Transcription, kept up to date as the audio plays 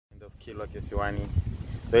Kilwa Kisiwani.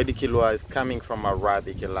 The word Kilwa is coming from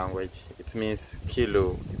Arabic language. It means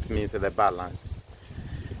kilo, it means the balance.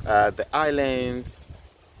 The islands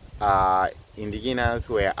are indigenous,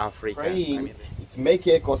 were Africans. It make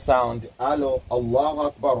echo sound. Allahu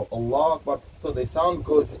Akbar, Allahu Akbar. So the sound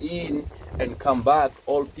goes in and come back.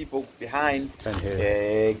 All people behind can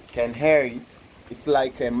hear it. It's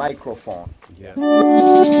like a microphone. Yeah.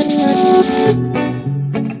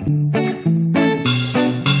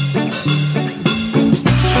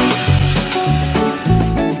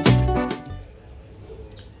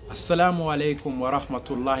 Assalamu alaikum wa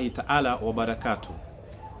rahmatullahi ta'ala wa barakatuh.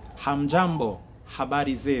 Hamjambo,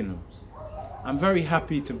 habari zenu. I'm very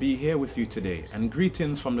happy to be here with you today, and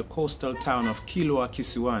greetings from the coastal town of Kilwa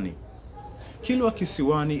Kisiwani. Kilwa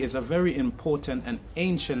Kisiwani is a very important and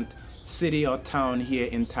ancient city or town here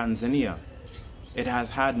in Tanzania. It has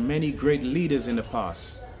had many great leaders in the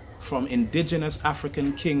past, from indigenous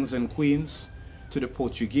African kings and queens, to the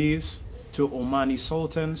Portuguese, to Omani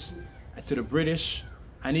sultans, to the British,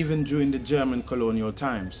 and even during the German colonial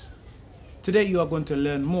times. Today you are going to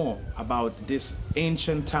learn more about this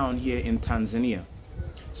ancient town here in Tanzania.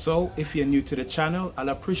 So if you're new to the channel, I'll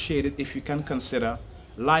appreciate it if you can consider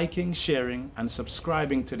liking, sharing, and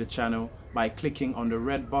subscribing to the channel by clicking on the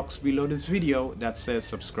red box below this video that says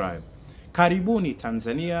subscribe. Karibuni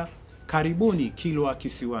Tanzania, Karibuni Kilwa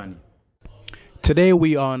Kisiwani. Today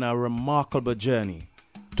we are on a remarkable journey.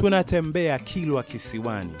 Tunatembea Kilwa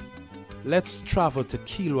Kisiwani. Let's travel to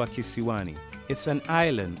Kilwa Kisiwani. It's an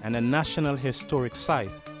island and a national historic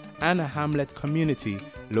site and a hamlet community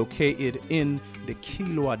located in the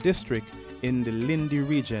Kilwa District in the Lindi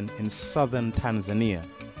Region in southern Tanzania.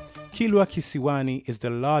 Kilwa Kisiwani is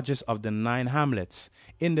the largest of the 9 hamlets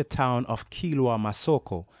in the town of Kilwa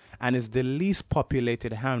Masoko and is the least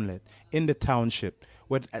populated hamlet in the township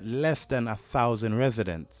with less than 1,000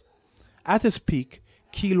 residents. At its peak,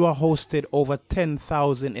 Kilwa hosted over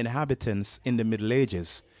 10,000 inhabitants in the Middle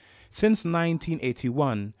Ages. Since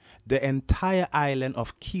 1981, the entire island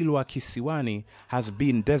of Kilwa Kisiwani has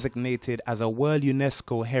been designated as a World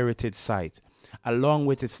UNESCO Heritage Site, along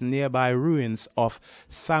with its nearby ruins of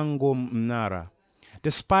Sangom Mnara.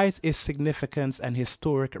 Despite its significance and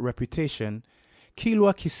historic reputation,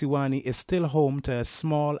 Kilwa Kisiwani is still home to a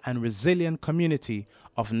small and resilient community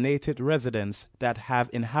of native residents that have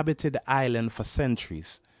inhabited the island for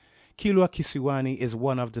centuries. Kilwa Kisiwani is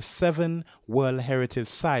one of the 7 World Heritage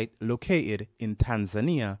Sites located in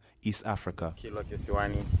Tanzania, East Africa. Kilwa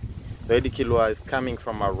Kisiwani. The word Kilwa is coming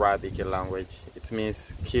from Arabic language. It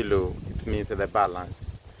means kilo, it means the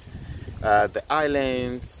balance. The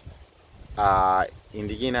islands are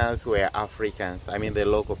indigenous, were Africans. I mean the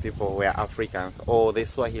local people were Africans, or the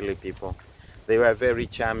Swahili people. They were very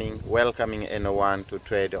charming, welcoming anyone to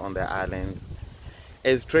trade on the islands.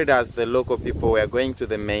 As traders, the local people were going to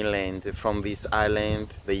the mainland from this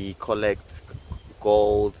island. They collect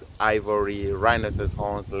gold, ivory, rhinoceros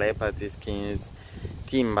horns, leopard skins,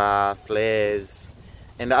 timber, slaves,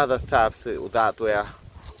 and other stuffs that were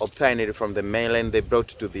obtained from the mainland. They brought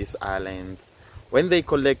to this island. When they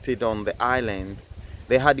collected on the island,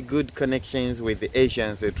 they had good connections with the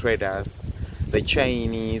Asian traders. The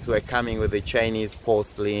Chinese were coming with the Chinese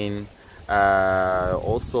porcelain,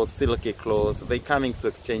 also silky clothes. They coming to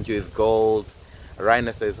exchange with gold,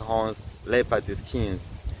 rhinoceros horns, leopard skins.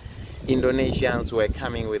 Indonesians were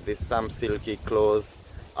coming with some silky clothes,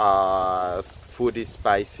 food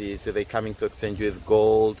spices. They coming to exchange with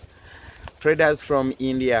gold. Traders from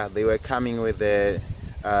India, they were coming with the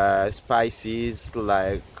spices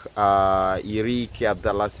like iriki,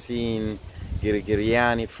 abdalasin,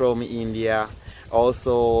 girigiriani from India.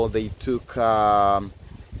 Also they took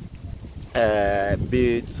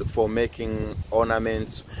beads for making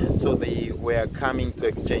ornaments. So they were coming to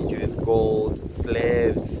exchange with gold,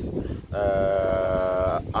 slaves,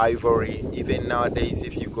 ivory. Even nowadays,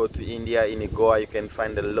 if you go to India, in Goa, you can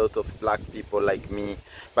find a lot of black people like me,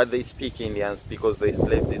 but they speak Indians because they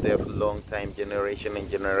lived there for a long time, generation and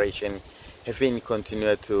generation, have been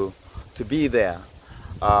continued to be there.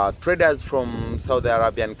 Traders from Saudi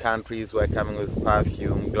Arabian countries were coming with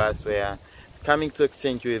perfume, glassware, coming to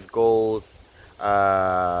exchange with golds,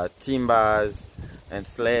 timbers, and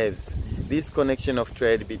slaves. This connection of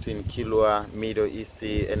trade between Kilwa, Middle East,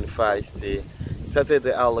 and Far East started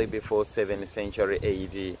early before 7th century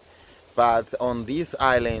AD. But on this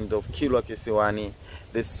island of Kilwa Kisiwani,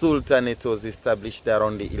 the Sultanate was established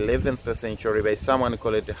around the 11th century by someone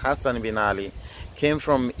called Hassan bin Ali. Came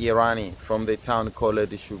from Iran, from the town called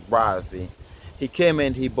Shubrazi. He came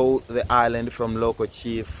and he bought the island from local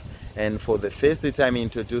chief, and for the first time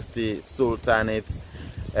introduced the Sultanate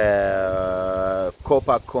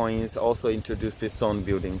copper coins also introduced the stone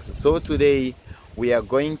buildings. So today we are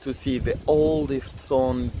going to see the old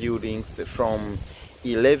stone buildings from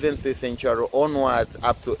 11th century onwards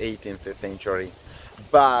up to 18th century.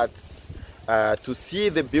 But to see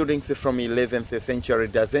the buildings from 11th century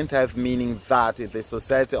doesn't have meaning that the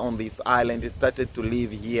society on this island started to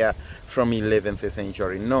live here from 11th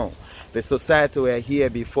century. No, the society were here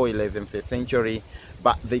before 11th century,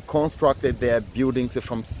 but they constructed their buildings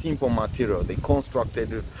from simple material. They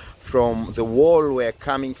constructed from the wall were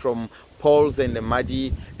coming from poles and the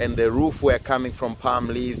muddy, and the roof were coming from palm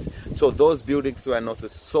leaves. So those buildings were not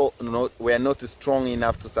strong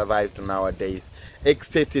enough to survive to nowadays,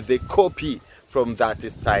 except the copy from that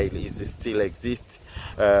style is still exists.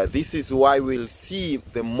 This is why we'll see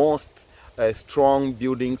the most strong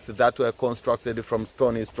buildings that were constructed from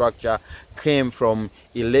stone structure came from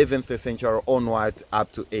 11th century onward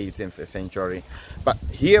up to 18th century. But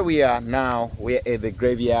here we are now, we're at the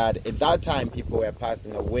graveyard. At that time people were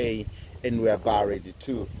passing away and were buried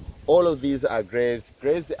too. All of these are graves.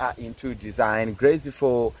 Graves are into design. Graves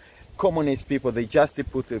for commonest people, they just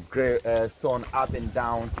put a stone up and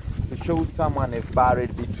down to show someone is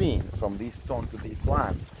buried between, from this stone to this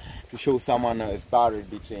one, to show someone is buried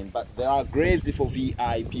between. But there are graves for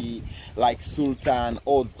VIP like Sultan,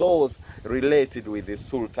 or those related with the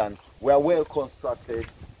Sultan were well constructed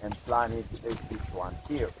and planned like this one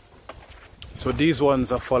here. So these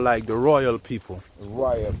ones are for like the royal people?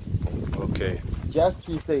 Royal people. Okay. Just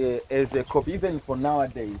as a copy, even for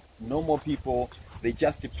nowadays, normal people, they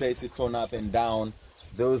just place a stone up and down.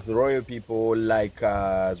 Those royal people, like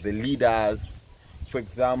the leaders, for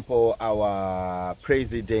example, our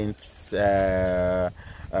president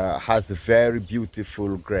has a very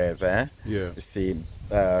beautiful grave. Yeah. You see,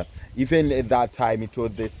 even at that time it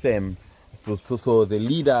was the same. So the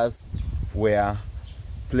leaders were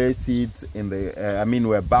placed in the,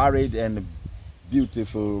 were buried, and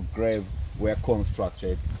beautiful grave were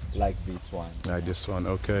constructed like this one. Like this one,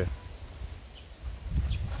 okay.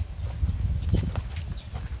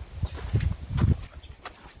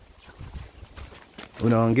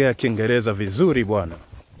 Unaongea Kiingereza vizuri bwana.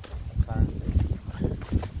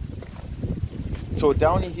 So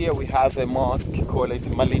down here we have a mosque, call it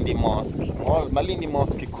Lindi Mosque. Lindi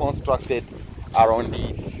Mosque constructed around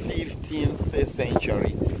the 15th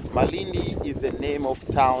century. Malindi is the name of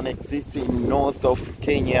town existing north of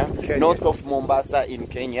Kenya, north of Mombasa in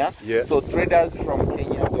Kenya. Yeah. So traders from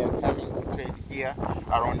Kenya were coming to trade here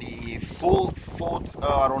around the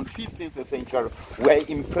around 15th century. Were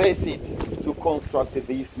impressed to construct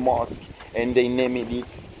this mosque, and they named it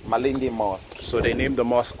Lindi Mosque. So they named the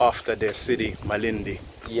mosque after their city, Malindi.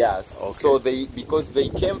 Yes. Okay. So because they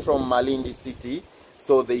came from Malindi city,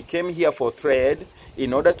 so they came here for trade.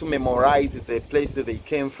 In order to memorize the place that they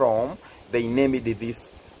came from, they named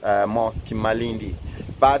this mosque Malindi.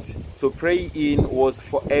 But to pray in was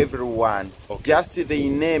for everyone. Okay. Just they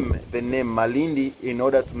name the name Malindi in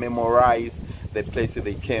order to memorize the place that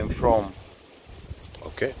they came from.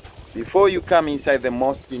 Okay. Before you come inside the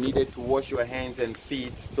mosque, you needed to wash your hands and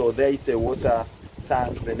feet. So there is a water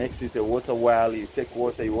tank, the next is a water well. You take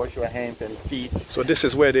water, you wash your hands and feet. So this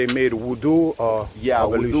is where they made wudu or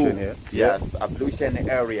ablution here? Yes, ablution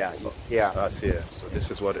area is here. That's here. So this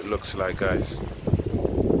is what it looks like, guys.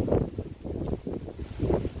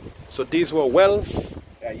 So these were wells?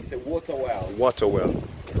 Yeah, it's a water well. Water well.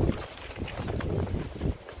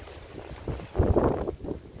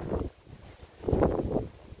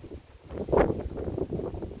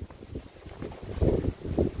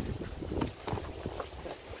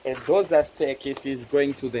 And those are staircases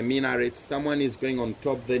going to the minaret. Someone is going on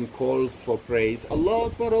top, then calls for praise. Allah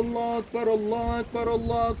Akbar, Allah Akbar, Allah Akbar,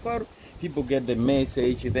 Allah Akbar. People get the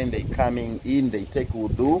message, then they coming in, they take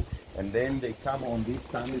wudu, and then they come on this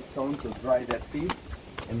sandstone to dry their feet,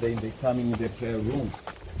 and then they come in the prayer room.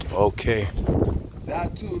 Okay. There are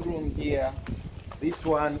two rooms here. This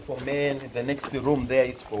one for men, the next room there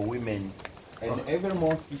is for women. And every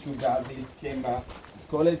mosque should have this chamber.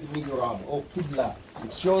 Call it mihrab or qibla.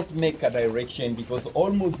 It shows Mecca direction, because all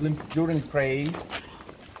Muslims during praise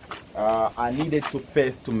are needed to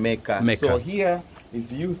face to Mecca. So here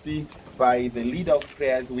is used by the leader of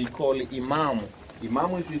prayers we call Imam.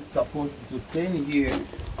 Imam is supposed to stand here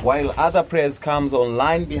while other prayers comes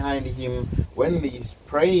online behind him. When he is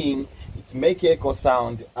praying, it make echo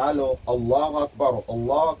sound. Allahu Akbar,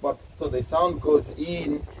 Allahu Akbar. So the sound goes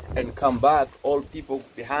in and come back. All people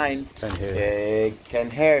behind can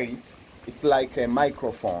hear it. It's like a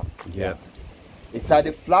microphone. Yeah. It's had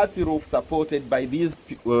a flat roof supported by these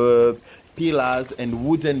pillars and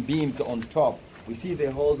wooden beams on top. We see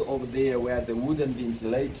the holes over there where the wooden beams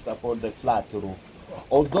laid to support the flat roof.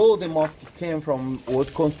 Although the mosque was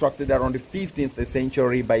constructed around the 15th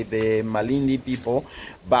century by the Lindi people,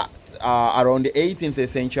 but around the 18th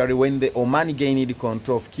century, when the Omani gained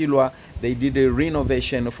control of Kilwa, they did a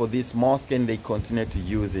renovation for this mosque and they continue to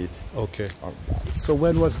use it. Okay. So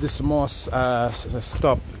when was this mosque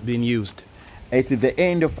stopped being used? At the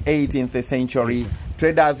end of 18th century,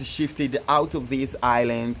 traders shifted out of this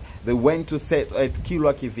island. They went to set at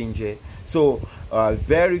Kilwa Kisiwani. So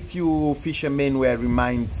very few fishermen were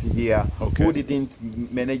remained here who didn't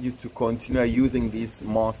manage to continue using this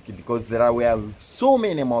mosque because there were so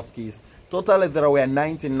many mosques. Totally there were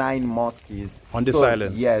 99 mosques on this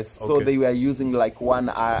island. Yes, so they were using like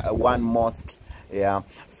one mosque. Yeah,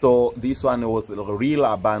 so this one was real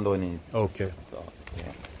abandoned. Okay. So,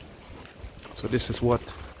 yeah. So this is what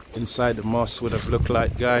inside the mosque would have looked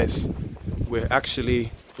like, guys. We're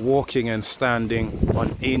actually walking and standing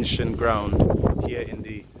on ancient ground here in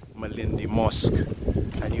the Lindi Mosque,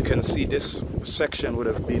 and you can see this section would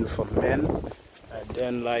have been for men, and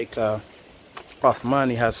then like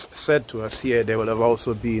Othmani has said to us here, there will have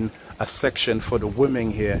also been a section for the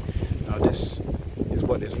women here. Now this is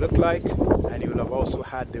what it looked like, and you will have also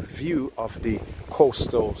had the view of the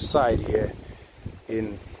coastal side here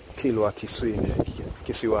in Kilwa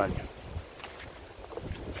Kisiwani.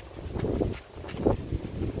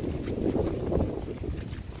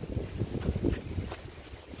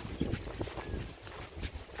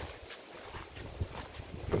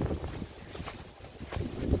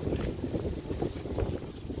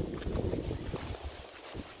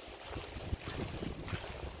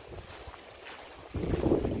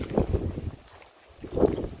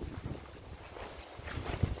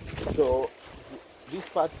 So this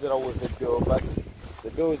part there was a door, but the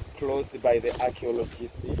door is closed by the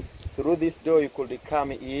archaeologists. Through this door you could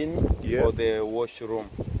come in for the washroom.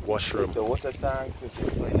 Washroom. It's a water tank with the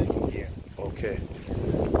toilet here. Okay.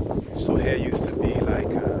 So here used to be like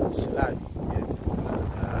a slab. Yes.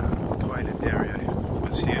 Toilet area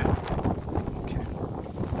was here. Okay.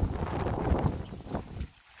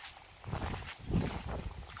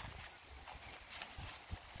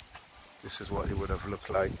 This is what it would have looked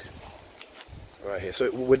like right here. So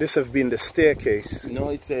would this have been the staircase? No,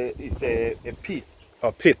 it's a pit.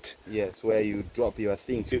 A pit? Yes, where you drop your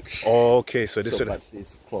things. Oh, okay, so this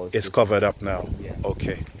is closed. It's covered up now. Yeah.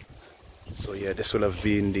 Okay. So yeah, this will have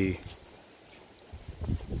been the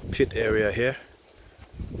pit area here.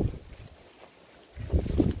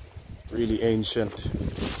 Really ancient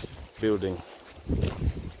building.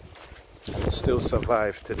 And it still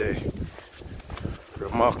survived today.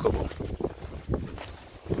 Remarkable.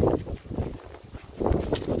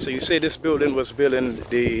 So you say this building was built in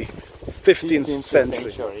the 15th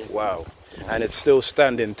century. Wow. And it's still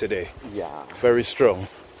standing today. Yeah. Very strong.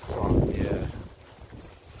 Strong. Yeah.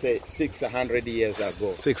 Say 600 years ago.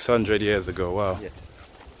 600 years ago, wow. Yes.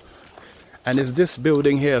 And is this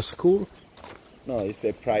building here a school? No, it's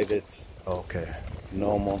a private. Okay.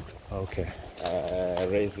 Normal. Okay.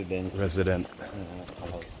 Resident. House.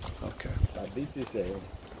 Okay. But this is a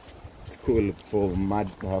school for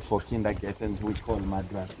kindergarten. We call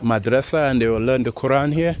madrasa. Madrasa, and they will learn the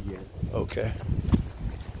Quran here? Yes. Okay.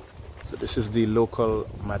 So this is the local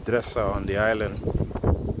madrasa on the island.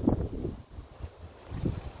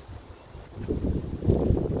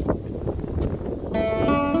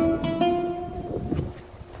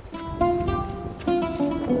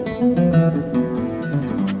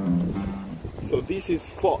 So this is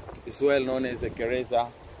fort. It's well known as a gereza.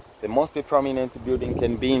 The most prominent building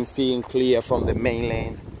can be seen clear from the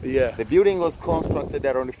mainland. Yeah. The building was constructed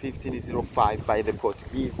around 1505 by the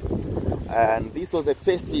Portuguese. And this was the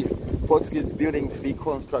first Portuguese building to be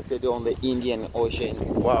constructed on the Indian Ocean.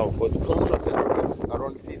 Wow. It was constructed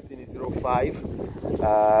around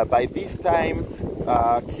 1505. By this time,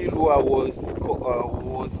 Kilwa was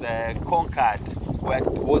conquered,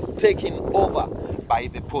 was taken over by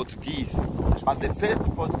the Portuguese. But the first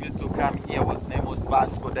Portuguese to come here was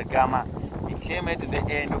Vasco da Gama. He came at the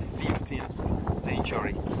end of 15th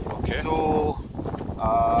century. Okay. So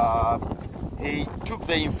he took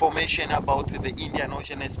the information about the Indian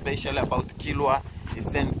Ocean, especially about Kilwa, he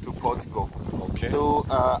sent to Portugal. Okay. So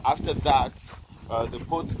after that, the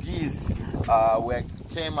Portuguese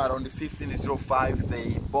came around 1505.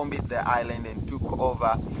 They bombed the island and took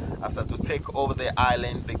over. After to take over the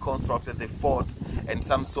island, they constructed the fort, and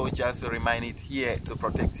some soldiers remained here to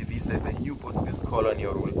protect this as a new Portuguese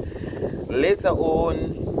colonial rule. Later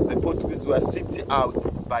on, the Portuguese were shipped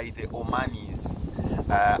out by the Omanis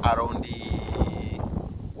around the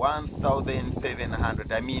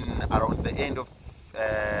 1700. I mean, around the end of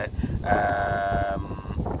I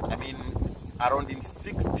mean, around in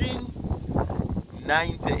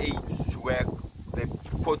 1698, where the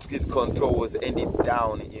Portuguese control was ended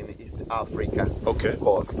down in East Africa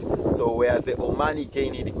coast. So where the Omani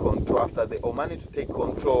gained control, after the Omani to take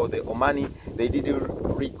control, the Omani, they did a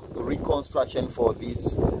reconstruction for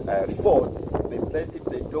this fort. They placed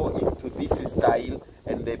the door into this style,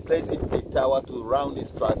 and they placed the tower to round the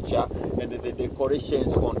structure, and the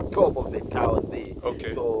decorations on top of the tower there.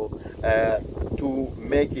 So to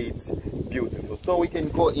make it beautiful. So we can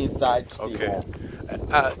go inside to see more.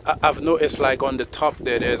 I've noticed, like on the top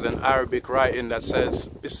there's an Arabic writing that says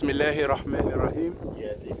Bismillahir Rahmanir Rahim.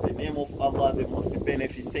 Yes, in the name of Allah, the most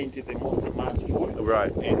beneficent, the most merciful.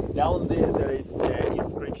 Right. And down there is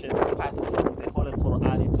inscriptions part from the Holy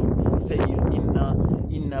Quran. It says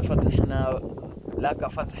Inna Fatihna Laka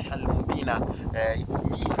Fatih al-Mubina. It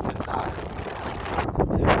means that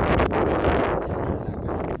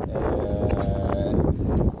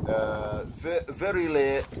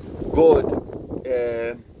verily God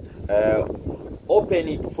open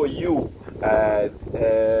it for you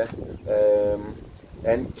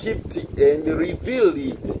and keep it and reveal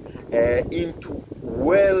it into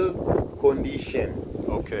well condition.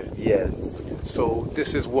 Yes. So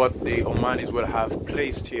this is what the Omanis will have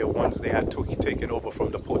placed here once they had taken over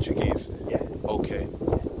from the Portuguese. Yes. Okay.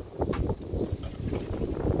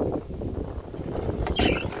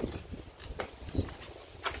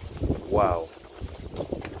 Wow.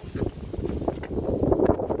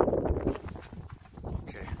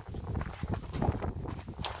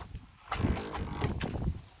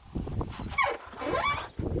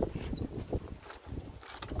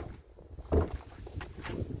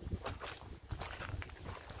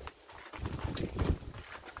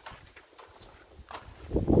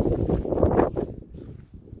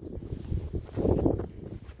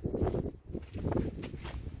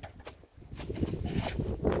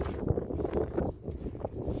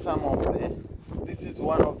 This is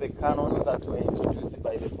one of the canons that were introduced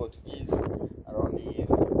by the Portuguese around the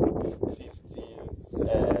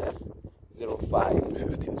 1505.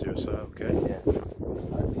 1505, okay. Yeah.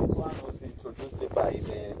 And this one was introduced by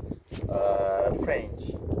the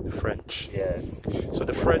French. The French. Yes. So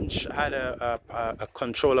the French had a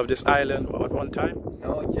control of this island at one time?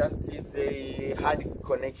 No, just they had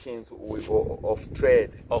connections of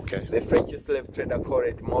trade. Okay. The French slave trader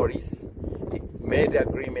called Maurice made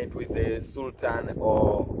agreement with the Sultan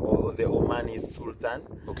or the Omani Sultan.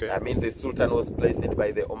 Okay. I mean, the Sultan was placed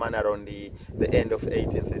by the Oman around the end of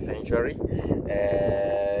 18th century.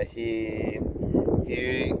 He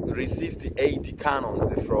received 80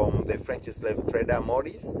 cannons from the French slave trader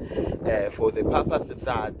Maurice for the purpose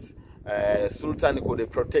that Sultan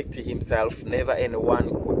could protect himself, never anyone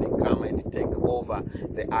could come and take over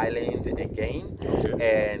the island again.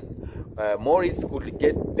 And Maurice could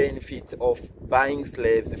get benefit of buying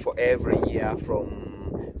slaves for every year from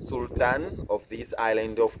Sultan of this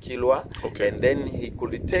island of Kilwa, and then he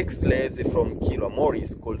could take slaves from Kilwa.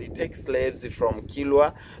 Maurice could take slaves from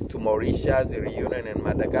Kilwa to Mauritius, Reunion, and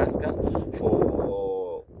Madagascar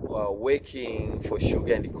for working for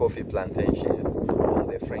sugar and coffee plantations on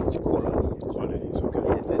the French colonies.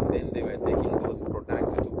 Yes, and then they were taking those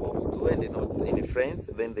products to both to and not in France.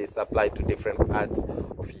 Then they supplied to different parts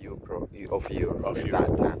of Europe at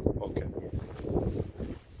that time. Okay.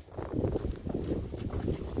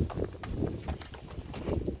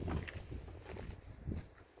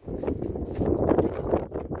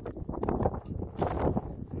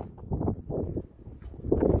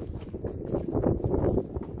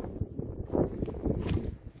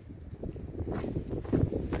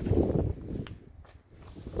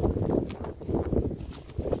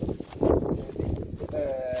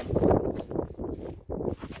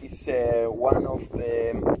 One of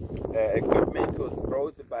the equipment was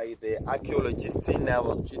brought by the archaeologists in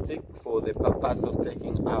Chitik for the purpose of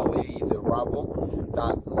taking away the rubble.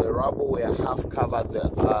 That the rubble were half covered the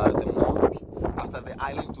mosque. After the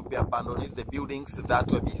island to be abandoned, the buildings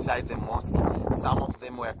that were beside the mosque, some of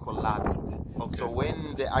them were collapsed. So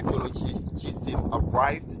when the archaeologist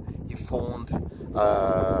arrived, he found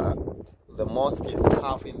the mosque is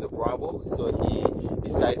half in the rubble, so he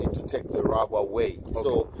decided to take the rubble away.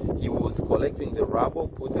 So he was collecting the rubble,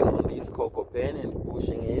 putting on this cocoa pen and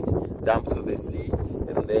pushing it down to the sea,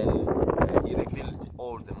 and then he revealed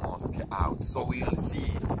all the mosque out. So we'll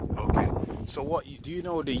see it. Okay. So what do you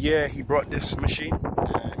know the year he brought this machine?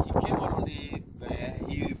 He came around he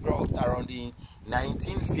brought around in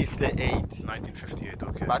 1958. 1958,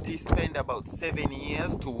 okay. But he spent about 7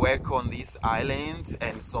 years to work on this island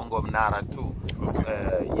and Songom Nara too.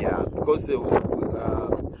 Yeah, because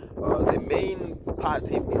The main part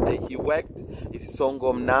he worked is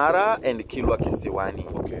Songom Nara and Kilwa Kisiwani.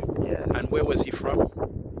 Okay. Yes. And where was he from?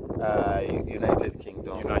 United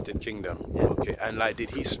Kingdom. United Kingdom. Yes. Okay. And like,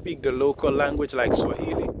 did he speak the local language like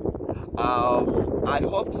Swahili? I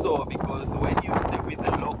hope so, because when you stay with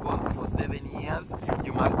the locals for 7 years,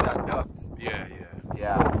 you must adopt. Yeah.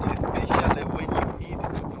 Yeah, especially when you need to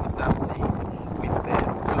do something with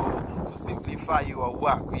them. So to simplify your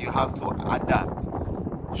work, you have to adapt.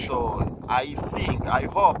 So I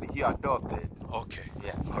hope he adopted. Okay.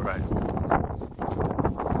 Yeah. All right.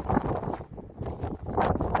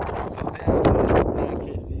 So there are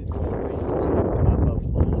staircases going to upper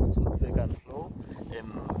floors to the second floor, and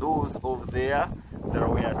those over there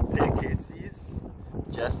were staircases.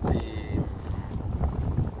 Just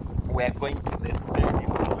we're going to the third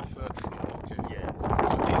floor. The third floor. Okay. Yes. So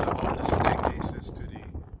these are all the staircases to the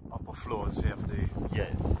upper floors of the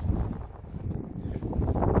Yes.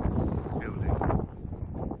 building.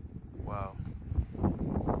 Wow.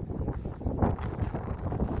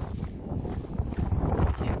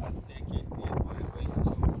 Here are staircases. We're going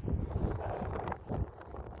to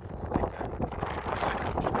Second floor.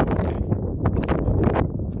 Okay.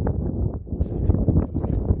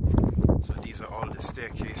 So these are all the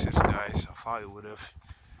staircases, guys, of how it would have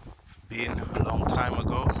been a long time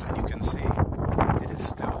ago, and you can see it is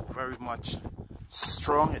still very much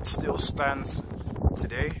strong. It still stands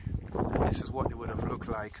today, and this is what it would have looked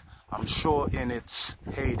like. I'm sure in its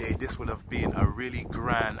heyday this would have been a really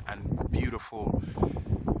grand and beautiful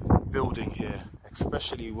building here,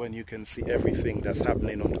 especially when you can see everything that's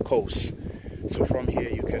happening on the coast. So from here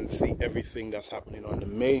you can see everything that's happening on the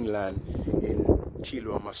mainland in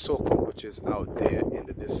Kilwa Masoko, which is out there in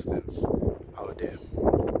the distance, out there.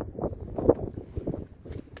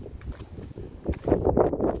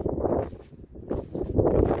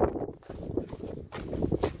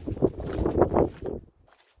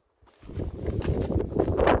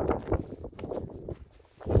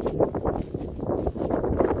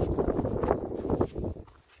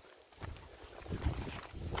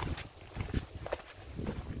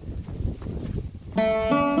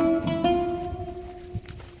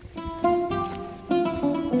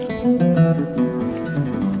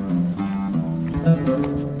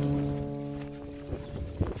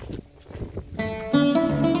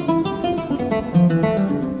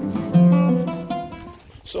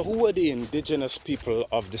 So who were the indigenous people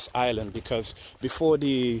of this island? Because before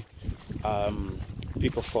the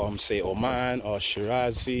people from, say, Oman or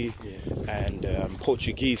Shirazi, Yes. and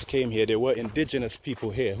Portuguese came here, there were indigenous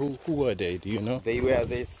people here. Who were they? Do you know? They were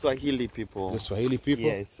the Swahili people. The Swahili people?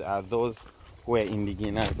 Yes, those who were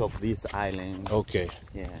indigenous of this island. Okay.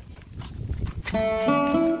 Yes.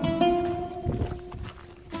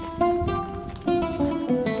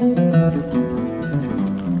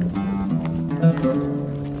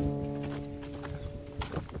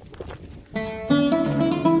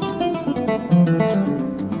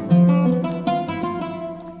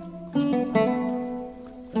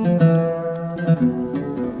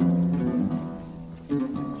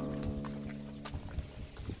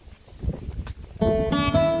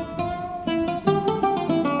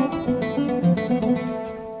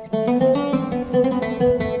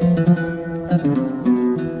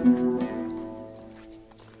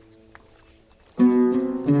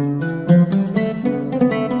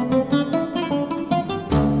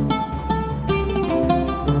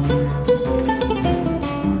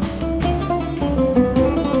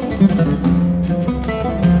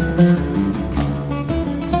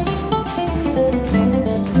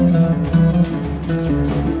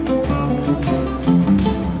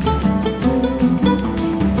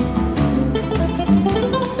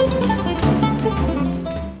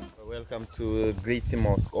 Welcome to Great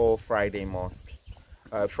Mosque or Friday Mosque.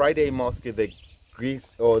 Friday Mosque is the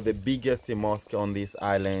biggest mosque on this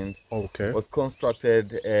island. Okay. Was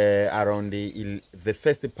constructed around the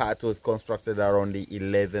first part was constructed around the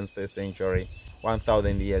 11th century,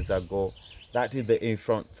 1,000 years ago. That is the in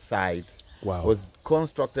front side. Wow. Was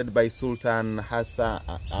constructed by Sultan Hassan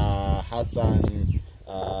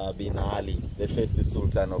bin Ali, the first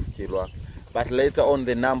Sultan of Kilwa. But later on,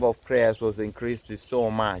 the number of prayers was increased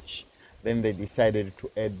so much. Then they decided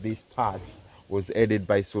to add this part. Was added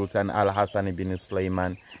by Sultan Al-Hassan ibn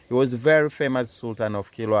Sulaiman. He was a very famous Sultan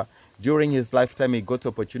of Kilwa. During his lifetime, he got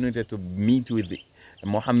opportunity to meet with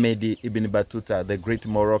Mohammed ibn Battuta, the great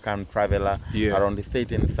Moroccan traveler, around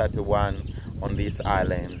 1331, on this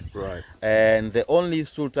island. Right. And the only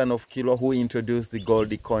Sultan of Kilwa who introduced the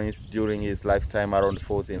gold coins during his lifetime around the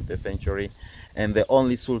 14th century. And the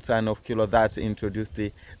only Sultan of Kilwa that introduced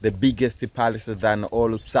the biggest palace than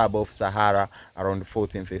all sub-of-Sahara around the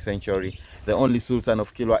 14th century. The only Sultan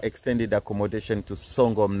of Kilwa extended accommodation to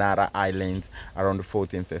Songomnara Island around the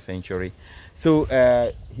 14th century. So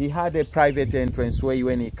he had a private entrance way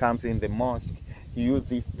when he comes in the mosque. He used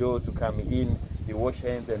this door to come in. He washed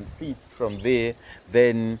hands and feet from there.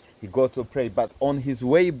 Then he got to pray. But on his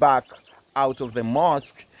way back out of the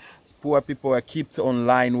mosque, poor people were kept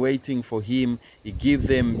online waiting for him. He gave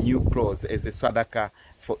them new clothes as a sadaqah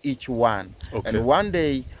for each one. Okay. And one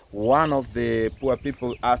day, one of the poor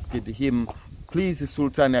people asked him, "Please,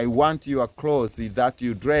 Sultan, I want your clothes that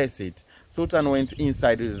you dress it." Sultan went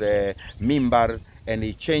inside the mimbar and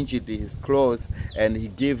he changed his clothes and he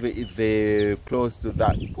gave the clothes to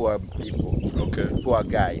that poor people, this poor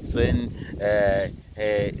guy. So then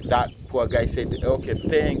that poor guy said, "Okay,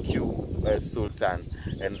 thank you, Sultan."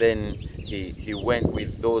 And then he went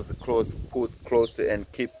with those clothes, put clothes and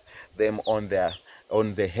keep them on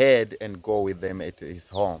the head and go with them at his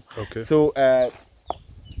home. Okay. So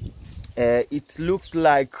it looks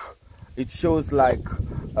like, it shows like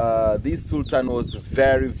this Sultan was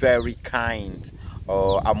very, very kind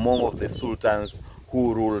among of the sultans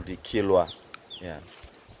who ruled the Kilwa. Yeah.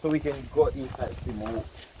 So we can go inside some more.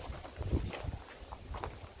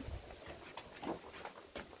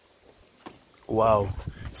 Wow.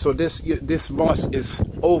 So this mosque is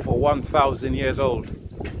over 1,000 years old.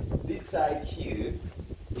 This side here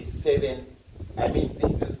is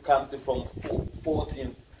comes from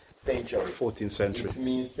 14th century. 14th century. It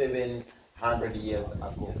means 700 years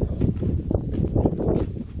ago.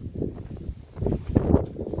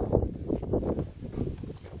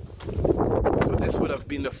 So this would have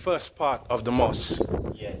been the first part of the mosque.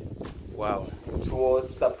 Yes. Wow. It was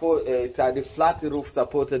it had a flat roof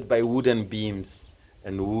supported by wooden beams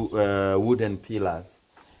and wooden pillars.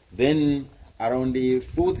 Then around the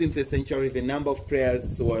 14th century, the number of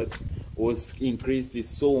prayers was increased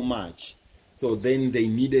so much. So then they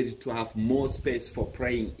needed to have more space for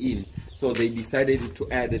praying in. So they decided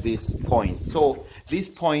to add this point. So this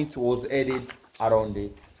point was added around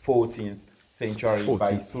the 14th century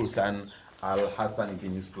by Sultan Al-Hassan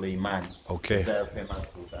ibn Sulaiman. Okay. The famous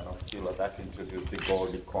Sultan of Kilwa that introduced the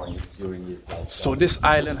gold coins during his lifetime. So this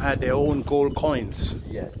island had their own gold coins?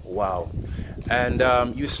 Yes. Wow. And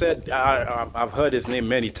you said, I've heard his name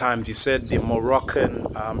many times, you said the Moroccan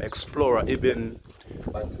explorer Ibn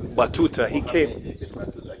Battuta,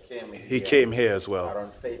 he came here as well.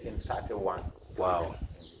 Around 1331. Wow.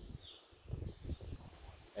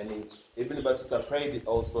 And Ibn Battuta prayed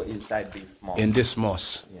also inside this mosque. In this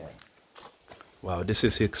mosque? Yes. Wow, this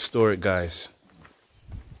is historic, guys.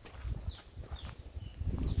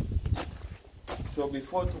 So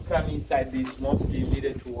before to come inside this mosque, you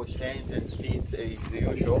needed to wash hands and feet as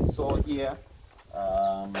usual. So here,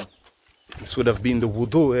 this would have been the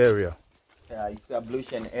wudu area. It's the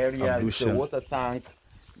ablution area. Ablution. It's a water tank.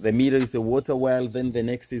 The middle is a water well. Then the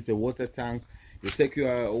next is a water tank. You take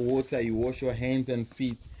your water, you wash your hands and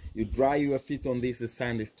feet. You dry your feet on this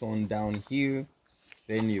sandstone down here.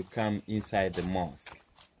 Then you come inside the mosque.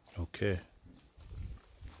 Okay.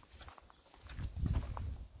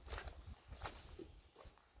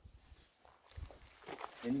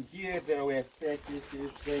 And here there were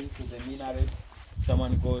staircases going to the minarets.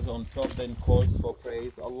 Someone goes on top, then calls for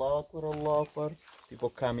praise. Allah Akbar, Allah Akbar. People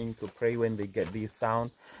coming to pray when they get this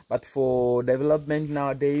sound. But for development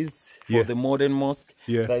nowadays, for the modern mosque,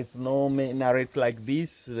 there is no minaret like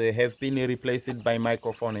this. They have been replaced by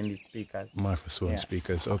microphone and the speakers. Microphone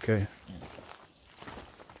speakers, okay.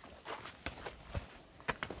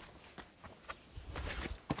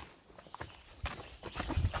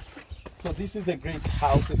 So this is a great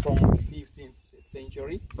house from the 15th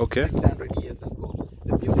century, 600 years ago.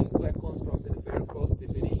 The buildings were constructed very close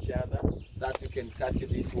between each other, that you can touch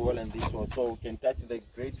this wall and this wall. So you can touch the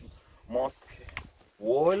great mosque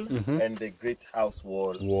wall and the great house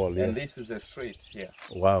wall. And this is the street here.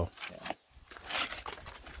 Wow.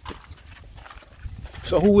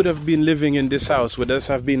 So who would have been living in this house? Would this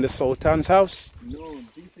have been the Sultan's house? No,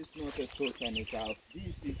 this is not a Sultan's house.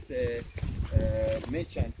 This is a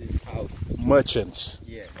merchant's house. Merchants?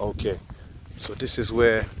 Yeah. Okay. So this is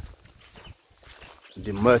where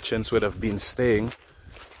the merchants would have been staying.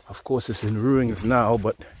 Of course, it's in ruins now,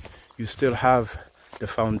 but you still have the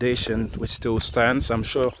foundation which still stands. I'm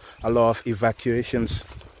sure a lot of evacuations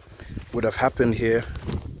would have happened here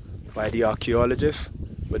by the archaeologists,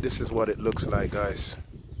 but this is what it looks like, guys.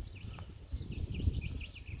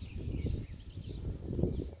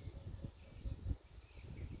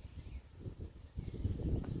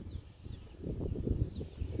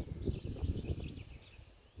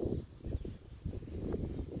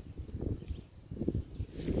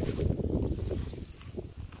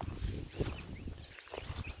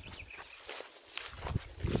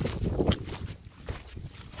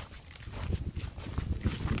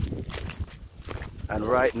 And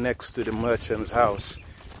right next to the merchant's house,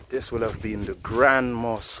 this will have been the Grand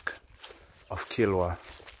Mosque of Kilwa.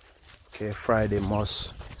 Okay, Friday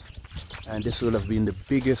Mosque. And this will have been the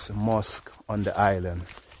biggest mosque on the island.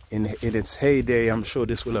 In its heyday, I'm sure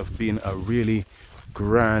this will have been a really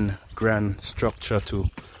grand structure to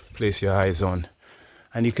place your eyes on.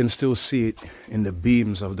 And you can still see it in the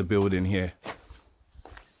beams of the building here.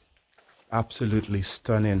 Absolutely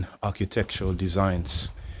stunning architectural designs.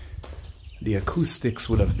 The acoustics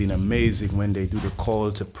would have been amazing when they do the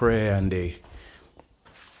call to prayer and they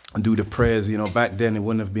do the prayers. You know, back then it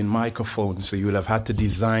wouldn't have been microphones, so you would have had to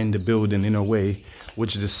design the building in a way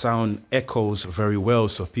which the sound echoes very well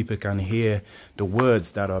so people can hear the words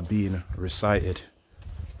that are being recited.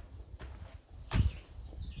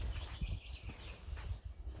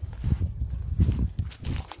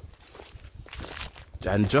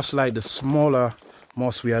 And just like the smaller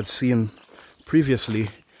mosque we had seen previously,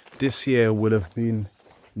 this here would have been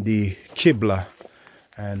the Qibla,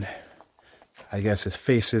 and I guess it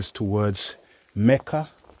faces towards Mecca,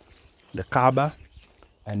 the Kaaba,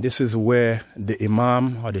 and this is where the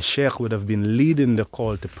Imam or the Sheikh would have been leading the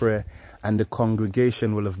call to prayer, and the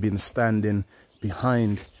congregation will have been standing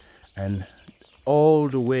behind, and all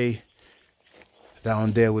the way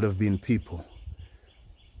down there would have been people.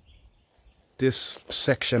 This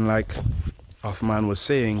section, like Othman was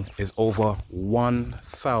saying, is over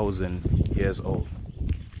 1,000 years old.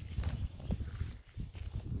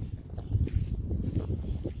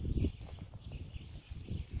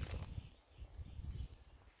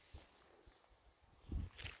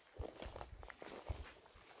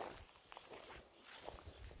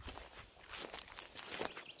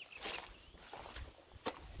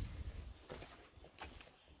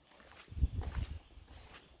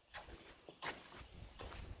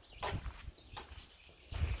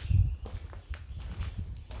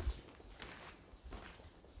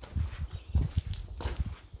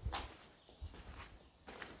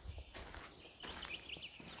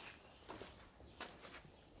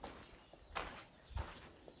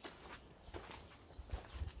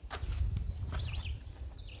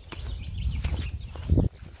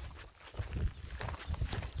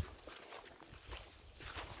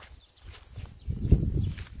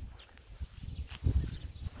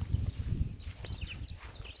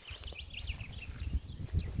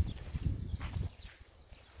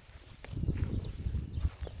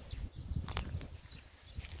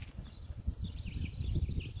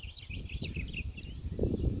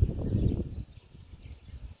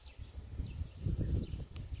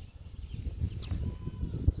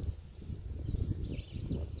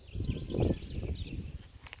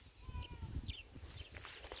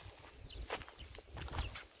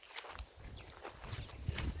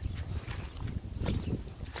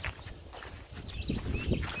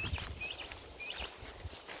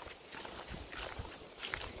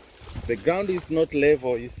 The ground is not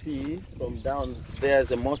level, you see, from down there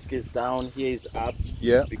the mosque is down, here is up.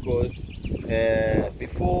 Yeah. Because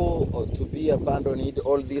before to be abandoned,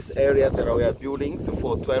 all this area there were buildings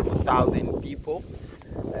for 12,000 people.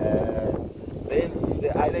 Then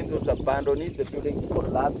the island was abandoned, the buildings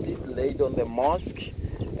collapsed, laid on the mosque,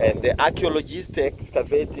 and the archaeologists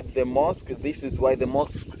excavated the mosque. This is why the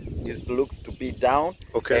mosque looks to be down,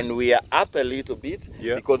 okay, and we are up a little bit,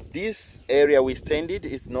 yeah, because this area we stand it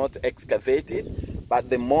is not excavated, but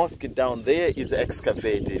the mosque down there is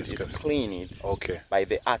excavated. It's cleaned, okay, by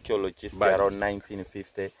the archaeologists around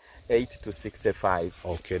 1958 to 65.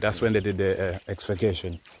 Okay, that's when they did the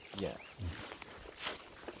excavation. Yeah.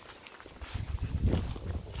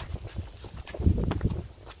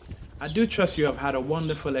 I do trust you have had a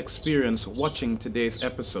wonderful experience watching today's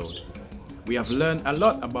episode. We have learned a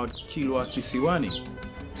lot about Kilwa Kisiwani.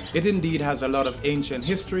 It indeed has a lot of ancient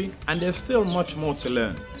history, and there's still much more to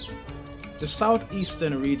learn. The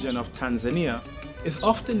southeastern region of Tanzania is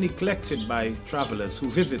often neglected by travelers who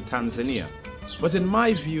visit Tanzania, but in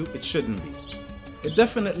my view, it shouldn't be. It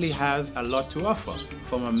definitely has a lot to offer,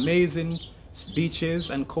 from amazing beaches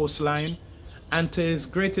and coastline, and to its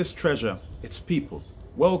greatest treasure, its people,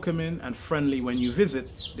 welcoming and friendly when you visit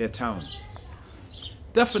their town.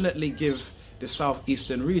 Definitely give the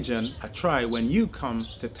southeastern region a try when you come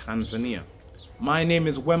to Tanzania. My name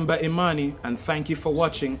is Wemba Imani, and thank you for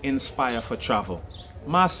watching Inspire for Travel.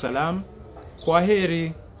 Ma salam,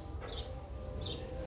 kwaheri.